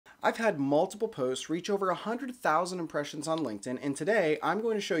I've had multiple posts reach over 100,000 impressions on LinkedIn, and today I'm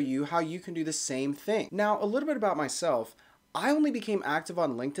going to show you how you can do the same thing. Now, a little bit about myself. I only became active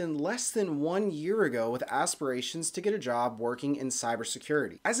on LinkedIn less than 1 year ago with aspirations to get a job working in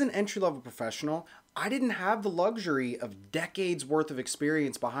cybersecurity. As an entry-level professional, I didn't have the luxury of decades worth of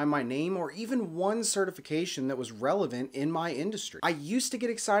experience behind my name or even one certification that was relevant in my industry. I used to get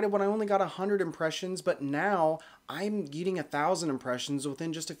excited when I only got 100 impressions, but now I'm getting 1,000 impressions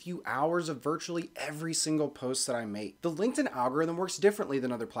within just a few hours of virtually every single post that I make. The LinkedIn algorithm works differently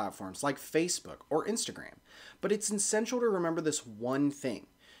than other platforms like Facebook or Instagram, but it's essential to remember this one thing.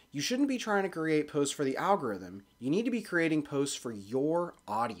 You shouldn't be trying to create posts for the algorithm. You need to be creating posts for your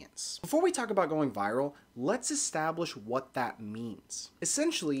audience. Before we talk about going viral, let's establish what that means.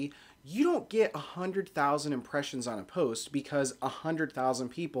 Essentially, you don't get 100,000 impressions on a post because 100,000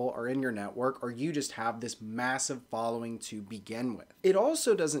 people are in your network or you just have this massive following to begin with. It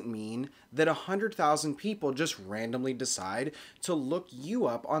also doesn't mean that 100,000 people just randomly decide to look you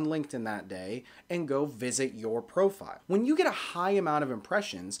up on LinkedIn that day and go visit your profile. When you get a high amount of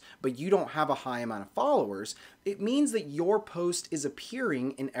impressions, but you don't have a high amount of followers, it means that your post is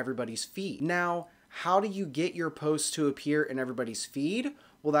appearing in everybody's feed. Now, how do you get your posts to appear in everybody's feed?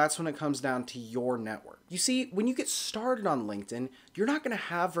 Well, that's when it comes down to your network. You see, when you get started on LinkedIn, you're not going to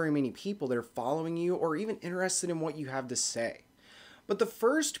have very many people that are following you or even interested in what you have to say. But the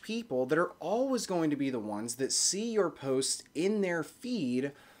first people that are always going to be the ones that see your posts in their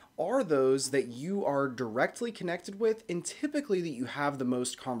feed are those that you are directly connected with and typically that you have the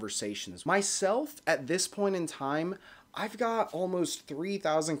most conversations. Myself, at this point in time, I've got almost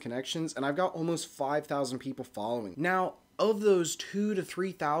 3,000 connections and I've got almost 5,000 people following. Now, of those 2,000 to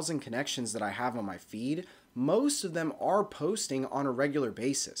 3,000 connections that I have on my feed, most of them are posting on a regular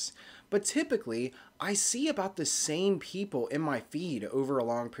basis. But typically, I see about the same people in my feed over a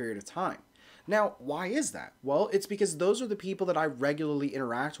long period of time. Now, why is that? Well, it's because those are the people that I regularly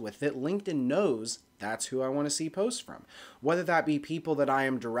interact with that LinkedIn knows that's who I want to see posts from. Whether that be people that I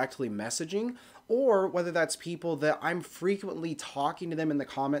am directly messaging or whether that's people that I'm frequently talking to them in the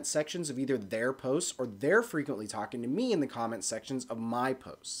comment sections of either their posts or they're frequently talking to me in the comment sections of my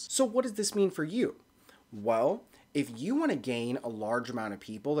posts. So what does this mean for you? Well, if you want to gain a large amount of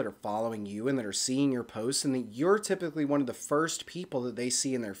people that are following you and that are seeing your posts and that you're typically one of the first people that they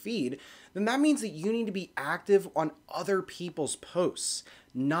see in their feed, then that means that you need to be active on other people's posts,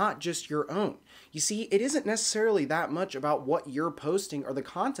 not just your own. You see, it isn't necessarily that much about what you're posting or the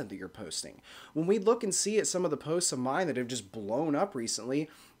content that you're posting. When we look and see at some of the posts of mine that have just blown up recently,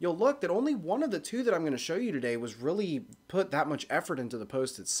 you'll look that only one of the two that I'm going to show you today was really put that much effort into the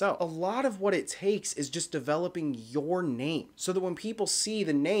post itself. A lot of what it takes is just developing your name so that when people see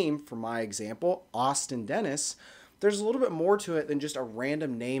the name, for my example, Austin Dennis, there's a little bit more to it than just a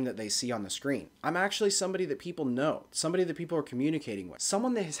random name that they see on the screen. I'm actually somebody that people know, somebody that people are communicating with,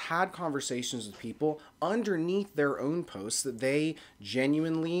 someone that has had conversations with people underneath their own posts that they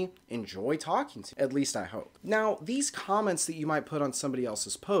genuinely enjoy talking to, at least I hope. Now, these comments that you might put on somebody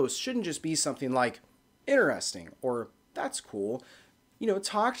else's post shouldn't just be something like, interesting, or that's cool. You know,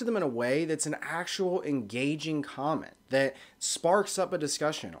 talk to them in a way that's an actual engaging comment that sparks up a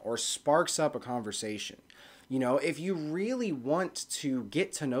discussion or sparks up a conversation. You know, if you really want to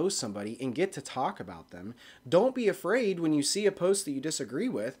get to know somebody and get to talk about them, don't be afraid when you see a post that you disagree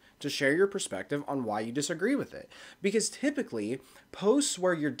with to share your perspective on why you disagree with it. Because typically, posts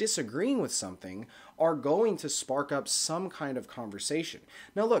where you're disagreeing with something are going to spark up some kind of conversation.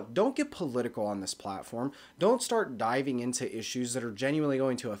 Now look, don't get political on this platform. Don't start diving into issues that are genuinely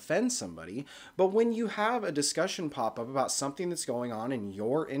going to offend somebody. But when you have a discussion pop up about something that's going on in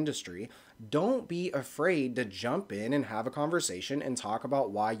your industry, don't be afraid to jump in and have a conversation and talk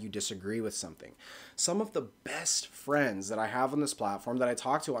about why you disagree with something. Some of the best friends that I have on this platform that I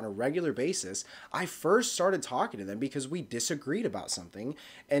talk to on a regular basis, I first started talking to them because we disagreed about something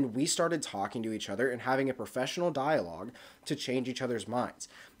and we started talking to each other and having a professional dialogue to change each other's minds.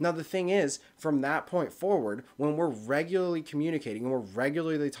 Now the thing is, from that point forward, when we're regularly communicating and we're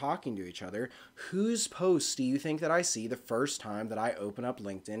regularly talking to each other, whose posts do you think that I see the first time that I open up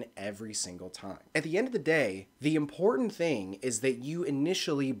LinkedIn every single time? At the end of the day, the important thing is that you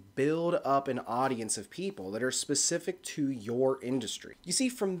initially build up an audience of people that are specific to your industry. You see,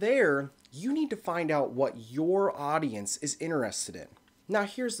 from there, you need to find out what your audience is interested in. Now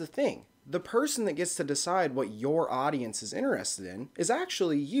here's the thing. The person that gets to decide what your audience is interested in is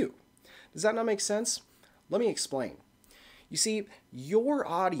actually you. Does that not make sense? Let me explain. You see, your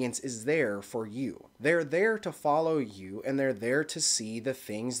audience is there for you. They're there to follow you and they're there to see the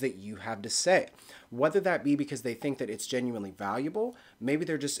things that you have to say. Whether that be because they think that it's genuinely valuable, maybe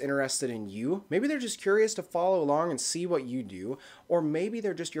they're just interested in you, maybe they're just curious to follow along and see what you do, or maybe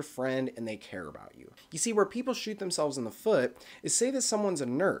they're just your friend and they care about you. You see, where people shoot themselves in the foot is, say that someone's a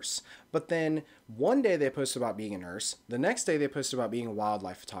nurse, but then one day they post about being a nurse, the next day they post about being a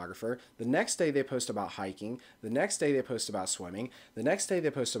wildlife photographer, the next day they post about hiking, the next day they post about swimming, the next day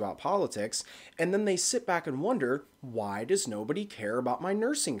they post about politics, and then they sit back and wonder, why does nobody care about my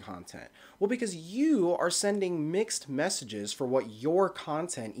nursing content? Well, because you are sending mixed messages for what your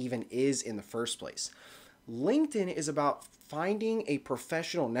content even is in the first place. LinkedIn is about finding a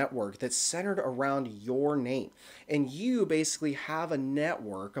professional network that's centered around your name. And you basically have a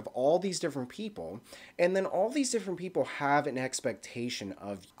network of all these different people. And then all these different people have an expectation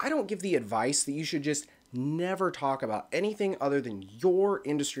of, I don't give the advice that you should just never talk about anything other than your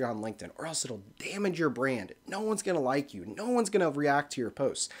industry on LinkedIn, or else it'll damage your brand. No one's going to like you. No one's going to react to your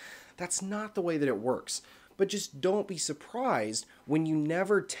posts. That's not the way that it works. But just don't be surprised when you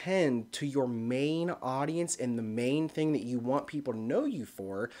never tend to your main audience and the main thing that you want people to know you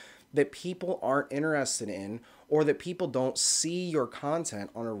for, that people aren't interested in, or that people don't see your content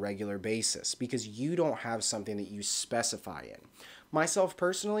on a regular basis because you don't have something that you specify in. Myself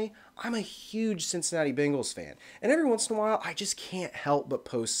personally, I'm a huge Cincinnati Bengals fan, and every once in a while, I just can't help but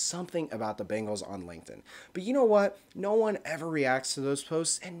post something about the Bengals on LinkedIn. But you know what? No one ever reacts to those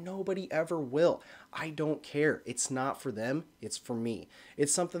posts, and nobody ever will. I don't care. It's not for them. It's for me.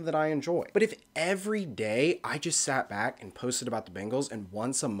 It's something that I enjoy. But if every day I just sat back and posted about the Bengals and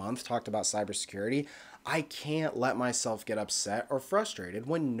once a month talked about cybersecurity, I can't let myself get upset or frustrated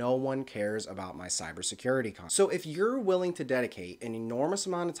when no one cares about my cybersecurity content. So if you're willing to dedicate an enormous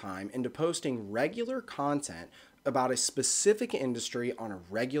amount of time into posting regular content about a specific industry on a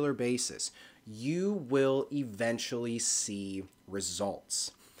regular basis, you will eventually see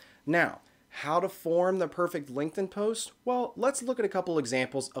results. Now, how to form the perfect LinkedIn post? Well, let's look at a couple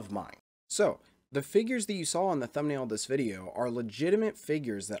examples of mine. So, the figures that you saw on the thumbnail of this video are legitimate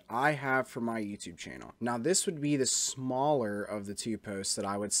figures that I have for my YouTube channel. Now, this would be the smaller of the two posts that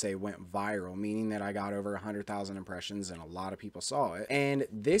I would say went viral, meaning that I got over 100,000 impressions and a lot of people saw it. And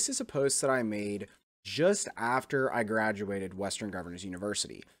this is a post that I made just after I graduated Western Governors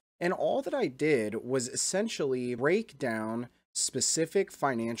University. And all that I did was essentially break down specific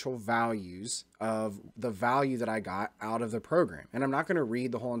financial values of the value that I got out of the program. And I'm not going to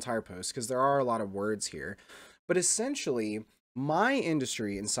read the whole entire post because there are a lot of words here, but essentially my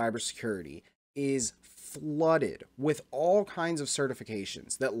industry in cybersecurity is flooded with all kinds of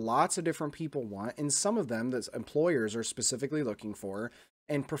certifications that lots of different people want, and some of them that employers are specifically looking for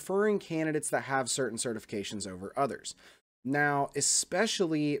and preferring candidates that have certain certifications over others. Now,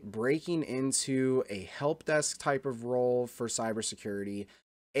 especially breaking into a help desk type of role for cybersecurity,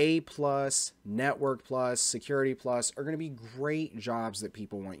 A+, Network Plus, Security Plus are going to be great jobs that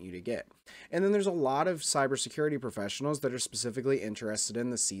people want you to get. And then there's a lot of cybersecurity professionals that are specifically interested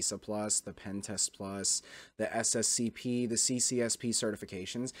in the CISA Plus, the Pentest Plus, the SSCP, the CCSP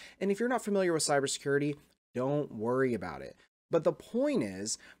certifications. And if you're not familiar with cybersecurity, don't worry about it. But the point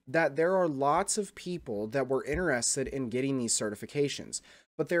is that there are lots of people that were interested in getting these certifications.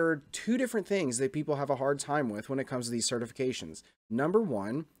 But there are two different things that people have a hard time with when it comes to these certifications. Number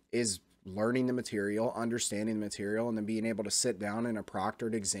one is learning the material, understanding the material, and then being able to sit down in a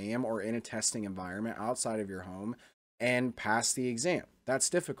proctored exam or in a testing environment outside of your home and pass the exam. That's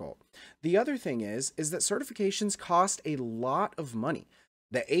difficult. The other thing is that certifications cost a lot of money.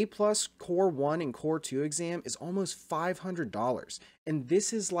 The A+ Core 1 and Core 2 exam is almost $500. And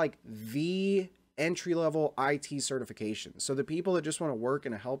this is like the entry-level IT certification. So the people that just want to work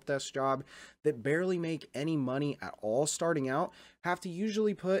in a help desk job that barely make any money at all starting out have to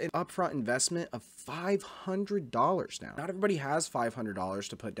usually put an upfront investment of $500 now. Not everybody has $500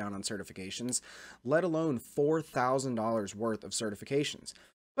 to put down on certifications, let alone $4,000 worth of certifications.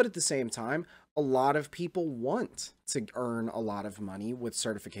 But at the same time, a lot of people want to earn a lot of money with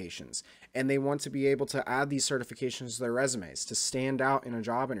certifications, and they want to be able to add these certifications to their resumes to stand out in a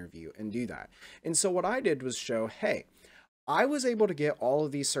job interview and do that. And so what I did was show, hey, I was able to get all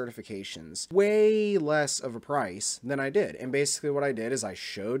of these certifications way less of a price than I did. And basically what I did is I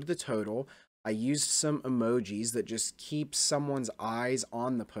showed the total. I used some emojis that just keep someone's eyes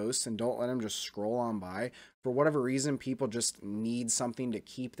on the post and don't let them just scroll on by. For whatever reason, people just need something to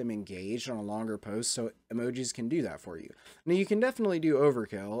keep them engaged on a longer post, so emojis can do that for you. Now, you can definitely do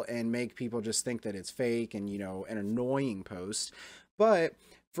overkill and make people just think that it's fake and, you know, an annoying post. But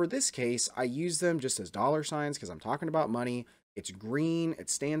for this case, I use them just as dollar signs because I'm talking about money. It's green, it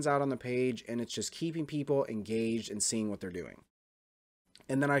stands out on the page, and it's just keeping people engaged and seeing what they're doing.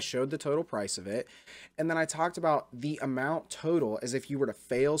 And then I showed the total price of it. And then I talked about the amount total as if you were to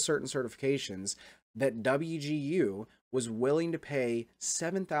fail certain certifications that WGU was willing to pay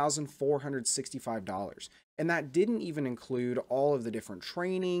 $7,465. And that didn't even include all of the different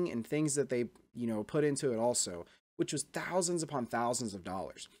training and things that they, put into it also, which was thousands upon thousands of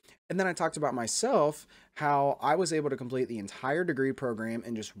dollars. And then I talked about myself, how I was able to complete the entire degree program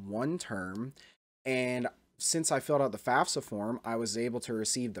in just one term. And since I filled out the FAFSA form, I was able to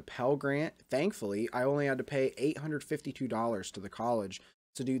receive the Pell Grant. Thankfully, I only had to pay $852 to the college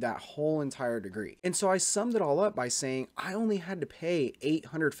to do that whole entire degree. And so I summed it all up by saying I only had to pay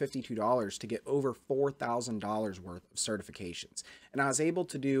 $852 to get over $4,000 worth of certifications. And I was able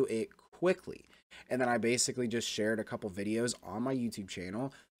to do it quickly. And then I basically just shared a couple videos on my YouTube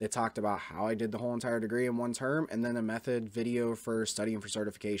channel that talked about how I did the whole entire degree in one term, and then a method video for studying for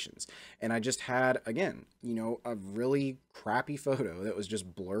certifications. And I just had, again, a really crappy photo that was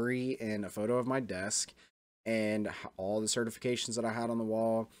just blurry and a photo of my desk and all the certifications that I had on the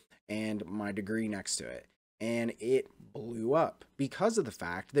wall and my degree next to it. And it blew up because of the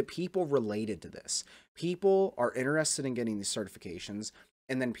fact that people related to this. People are interested in getting these certifications,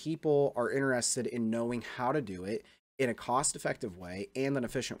 and then people are interested in knowing how to do it in a cost-effective way and an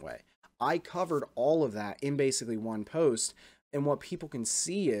efficient way. I covered all of that in basically one post, and what people can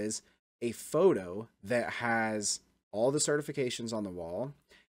see is a photo that has all the certifications on the wall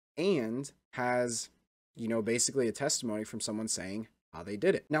and has, basically a testimony from someone saying how they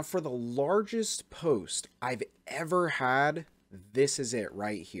did it. Now, for the largest post I've ever had, this is it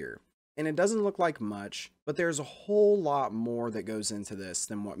right here. And it doesn't look like much, but there's a whole lot more that goes into this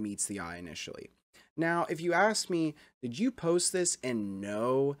than what meets the eye initially. Now, if you ask me, did you post this and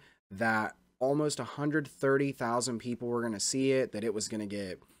know that almost 130,000 people were going to see it, that it was going to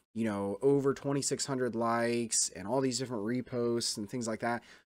get, over 2,600 likes and all these different reposts and things like that?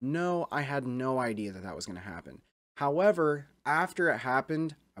 No, I had no idea that that was going to happen. However, after it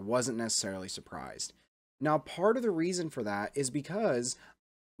happened, I wasn't necessarily surprised. Now, part of the reason for that is because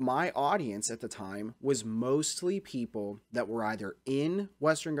my audience at the time was mostly people that were either in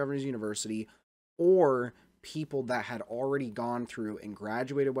Western Governors University or people that had already gone through and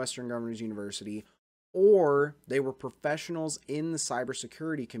graduated Western Governors University, or they were professionals in the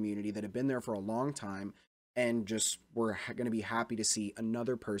cybersecurity community that had been there for a long time and just were going to be happy to see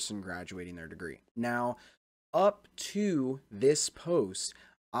another person graduating their degree. Now, up to this post,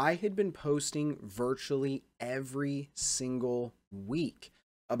 I had been posting virtually every single week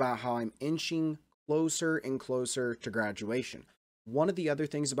about how I'm inching closer and closer to graduation. One of the other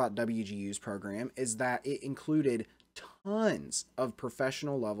things about WGU's program is that it included tons of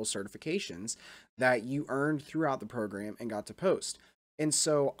professional level certifications that you earned throughout the program and got to post. And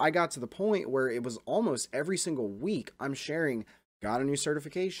so I got to the point where it was almost every single week I'm sharing, got a new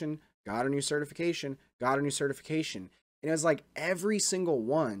certification, got a new certification, got a new certification. And it was like every single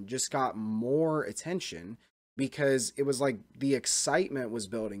one just got more attention because it was like the excitement was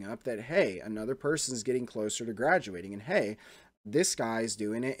building up that, hey, another person's getting closer to graduating, and hey, this guy's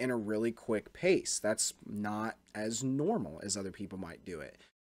doing it in a really quick pace. That's not as normal as other people might do it.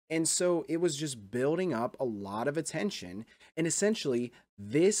 And so it was just building up a lot of attention. And essentially,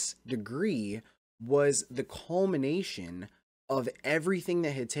 this degree was the culmination of everything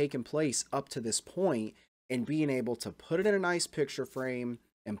that had taken place up to this point, and being able to put it in a nice picture frame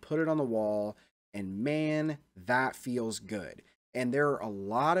and put it on the wall. And man, that feels good. And there are a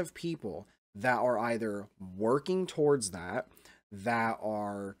lot of people that are either working towards that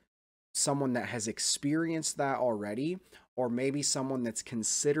are someone that has experienced that already, or maybe someone that's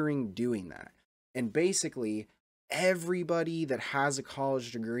considering doing that. And basically, everybody that has a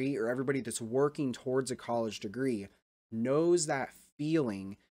college degree, or everybody that's working towards a college degree, knows that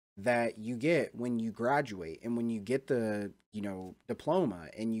feeling that you get when you graduate and when you get the, diploma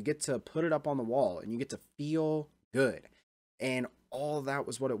and you get to put it up on the wall and you get to feel good. And all that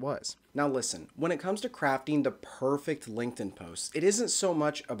was what it was. Now listen, when it comes to crafting the perfect LinkedIn post, it isn't so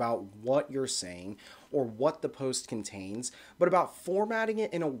much about what you're saying or what the post contains, but about formatting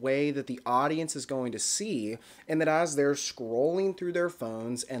it in a way that the audience is going to see, and that as they're scrolling through their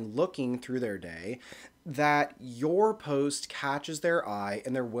phones and looking through their day, that your post catches their eye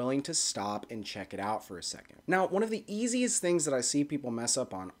and they're willing to stop and check it out for a second. Now, one of the easiest things that I see people mess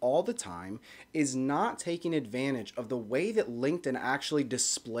up on all the time is not taking advantage of the way that LinkedIn actually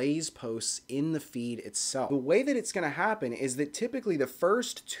displays posts in the feed itself. The way that it's going to happen is that typically the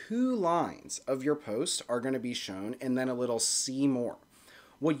first 2 lines of your post are going to be shown, and then a little see more.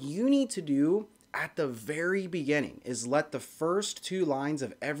 What you need to do at the very beginning is let the first 2 lines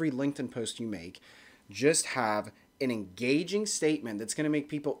of every LinkedIn post you make just have an engaging statement that's going to make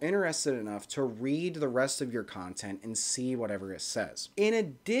people interested enough to read the rest of your content and see whatever it says. In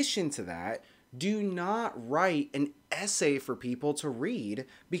addition to that, do not write an essay for people to read,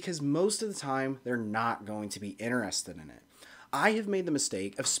 because most of the time they're not going to be interested in it. I have made the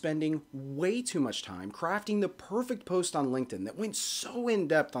mistake of spending way too much time crafting the perfect post on LinkedIn that went so in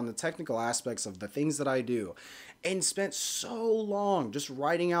depth on the technical aspects of the things that I do, and spent so long just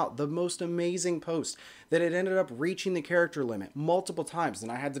writing out the most amazing post that it ended up reaching the character limit multiple times,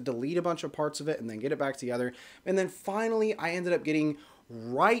 and I had to delete a bunch of parts of it and then get it back together. And then finally I ended up getting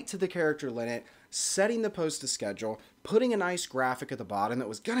right to the character limit, setting the post to schedule, putting a nice graphic at the bottom that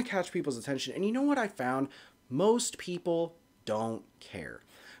was going to catch people's attention. And you know what I found? Most people don't care,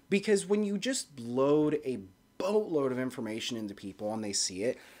 because when you just load a boatload of information into people and they see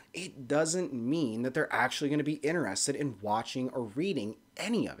it, it doesn't mean that they're actually going to be interested in watching or reading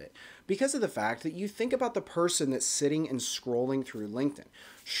any of it, because of the fact that you think about the person that's sitting and scrolling through LinkedIn.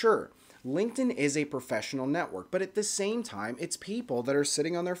 Sure, LinkedIn is a professional network, but at the same time, it's people that are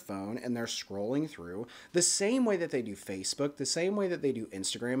sitting on their phone and they're scrolling through the same way that they do Facebook, the same way that they do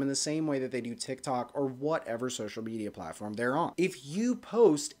Instagram, and the same way that they do TikTok or whatever social media platform they're on. If you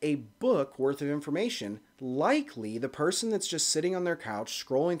post a book worth of information, likely the person that's just sitting on their couch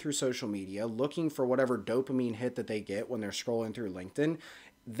scrolling through social media, looking for whatever dopamine hit that they get when they're scrolling through LinkedIn,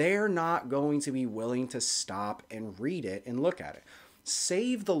 they're not going to be willing to stop and read it and look at it.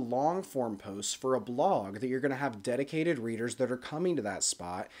 Save the long form posts for a blog that you're going to have dedicated readers that are coming to that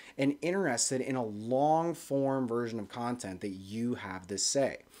spot and interested in a long form version of content that you have to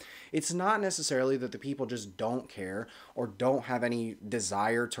say. It's not necessarily that the people just don't care or don't have any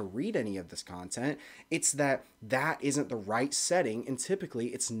desire to read any of this content. It's that that isn't the right setting, and typically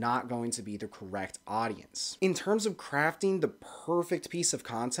it's not going to be the correct audience. In terms of crafting the perfect piece of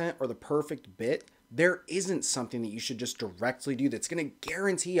content or the perfect bit, there isn't something that you should just directly do that's going to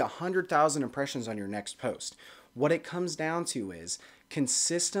guarantee 100,000 impressions on your next post. What it comes down to is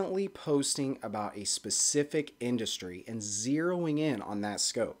consistently posting about a specific industry and zeroing in on that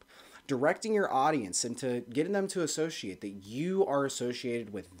scope. Directing your audience into getting them to associate that you are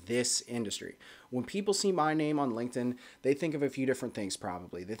associated with this industry. When people see my name on LinkedIn, they think of a few different things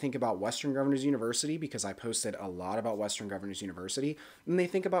probably. They think about Western Governors University because I posted a lot about Western Governors University, and they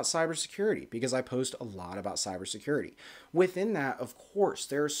think about cybersecurity because I post a lot about cybersecurity. Within that, of course,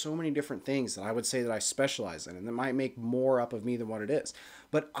 there are so many different things that I would say that I specialize in, and that might make more up of me than what it is.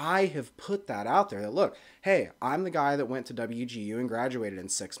 But I have put that out there that, look, hey, I'm the guy that went to WGU and graduated in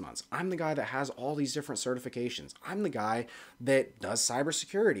 6 months. I'm the guy that has all these different certifications. I'm the guy that does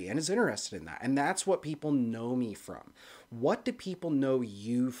cybersecurity and is interested in that. And that's what people know me from. What do people know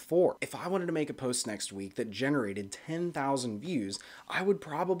you for? If I wanted to make a post next week that generated 10,000 views, I would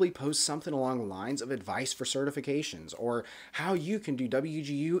probably post something along the lines of advice for certifications or how you can do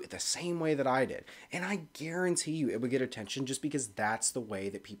WGU the same way that I did. And I guarantee you it would get attention just because that's the way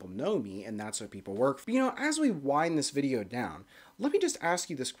that people know me and that's what people work for. But, you know, as we wind this video down, let me just ask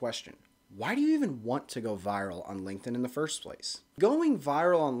you this question. Why do you even want to go viral on LinkedIn in the first place? Going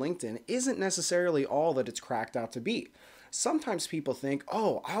viral on LinkedIn isn't necessarily all that it's cracked out to be. Sometimes people think,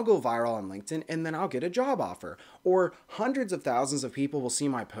 oh, I'll go viral on LinkedIn and then I'll get a job offer. Or hundreds of thousands of people will see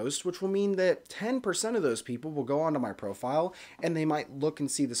my post, which will mean that 10% of those people will go onto my profile and they might look and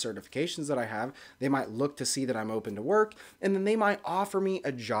see the certifications that I have. They might look to see that I'm open to work, and then they might offer me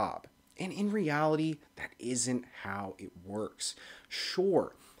a job. And in reality, that isn't how it works.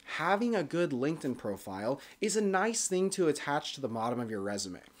 Sure, having a good LinkedIn profile is a nice thing to attach to the bottom of your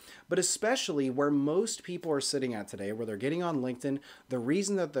resume. But especially where most people are sitting at today, where they're getting on LinkedIn, the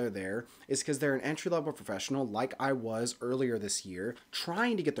reason that they're there is because they're an entry-level professional like I was earlier this year,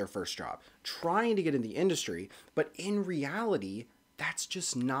 trying to get their first job, trying to get in the industry. But in reality, that's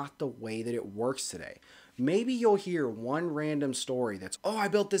just not the way that it works today. Maybe you'll hear one random story that's, oh, I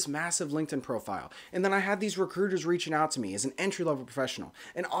built this massive LinkedIn profile, and then I had these recruiters reaching out to me as an entry-level professional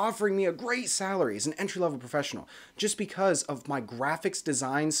and offering me a great salary as an entry-level professional just because of my graphics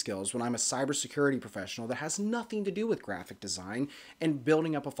design skills when I'm a cybersecurity professional that has nothing to do with graphic design and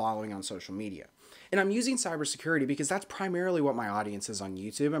building up a following on social media. And I'm using cybersecurity because that's primarily what my audience is on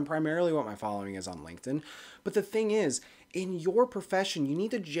YouTube and primarily what my following is on LinkedIn. But the thing is In your profession, you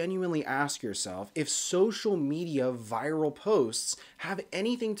need to genuinely ask yourself if social media viral posts have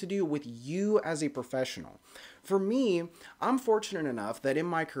anything to do with you as a professional. For me, I'm fortunate enough that in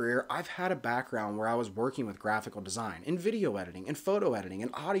my career, I've had a background where I was working with graphical design and video editing and photo editing and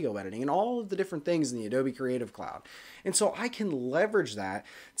audio editing and all of the different things in the Adobe Creative Cloud. And so I can leverage that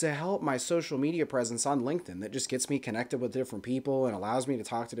to help my social media presence on LinkedIn that just gets me connected with different people and allows me to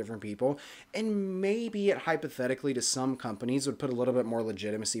talk to different people. And maybe it hypothetically to some companies would put a little bit more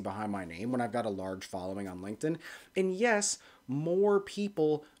legitimacy behind my name when I've got a large following on LinkedIn. And yes, more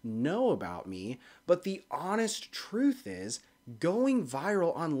people know about me, but the honest truth is going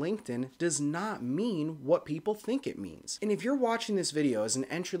viral on LinkedIn does not mean what people think it means. And if you're watching this video as an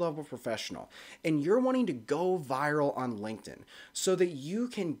entry-level professional and you're wanting to go viral on LinkedIn so that you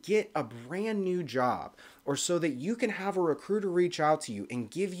can get a brand new job or so that you can have a recruiter reach out to you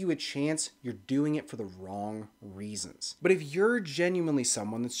and give you a chance, you're doing it for the wrong reasons. But if you're genuinely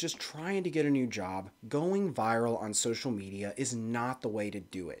someone that's just trying to get a new job, going viral on social media is not the way to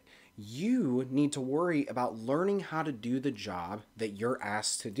do it. You need to worry about learning how to do the job that you're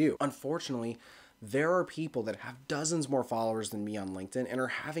asked to do. Unfortunately, there are people that have dozens more followers than me on LinkedIn and are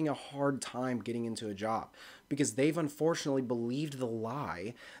having a hard time getting into a job because they've unfortunately believed the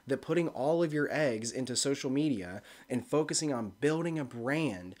lie that putting all of your eggs into social media and focusing on building a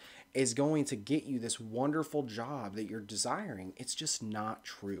brand is going to get you this wonderful job that you're desiring. It's just not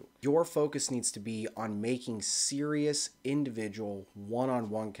true. Your focus needs to be on making serious individual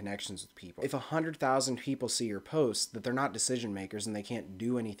one-on-one connections with people. If 100,000 people see your post that they're not decision makers and they can't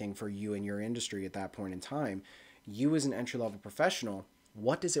do anything for you in your industry at that point in time, you as an entry-level professional,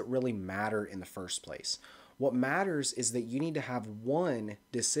 what does it really matter in the first place? What matters is that you need to have one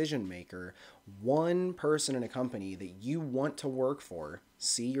decision maker, one person in a company that you want to work for,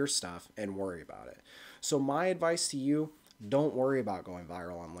 see your stuff and worry about it. So my advice to you, don't worry about going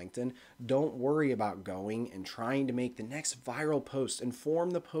viral on LinkedIn. Don't worry about going and trying to make the next viral post and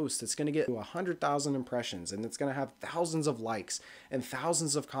form the post that's going to get 100,000 impressions and it's going to have thousands of likes and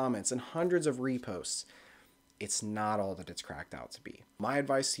thousands of comments and hundreds of reposts. It's not all that it's cracked out to be. My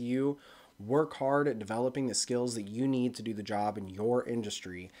advice to you, work hard at developing the skills that you need to do the job in your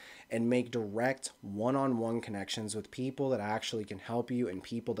industry and make direct one-on-one connections with people that actually can help you and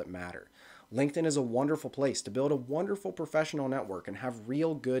people that matter. LinkedIn is a wonderful place to build a wonderful professional network and have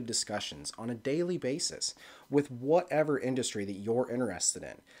real good discussions on a daily basis with whatever industry that you're interested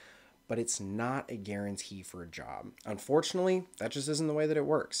in. But it's not a guarantee for a job. Unfortunately, that just isn't the way that it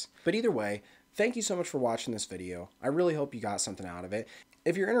works. But either way, thank you so much for watching this video. I really hope you got something out of it.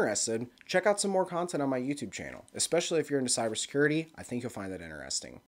 If you're interested, check out some more content on my YouTube channel, especially if you're into cybersecurity. I think you'll find that interesting.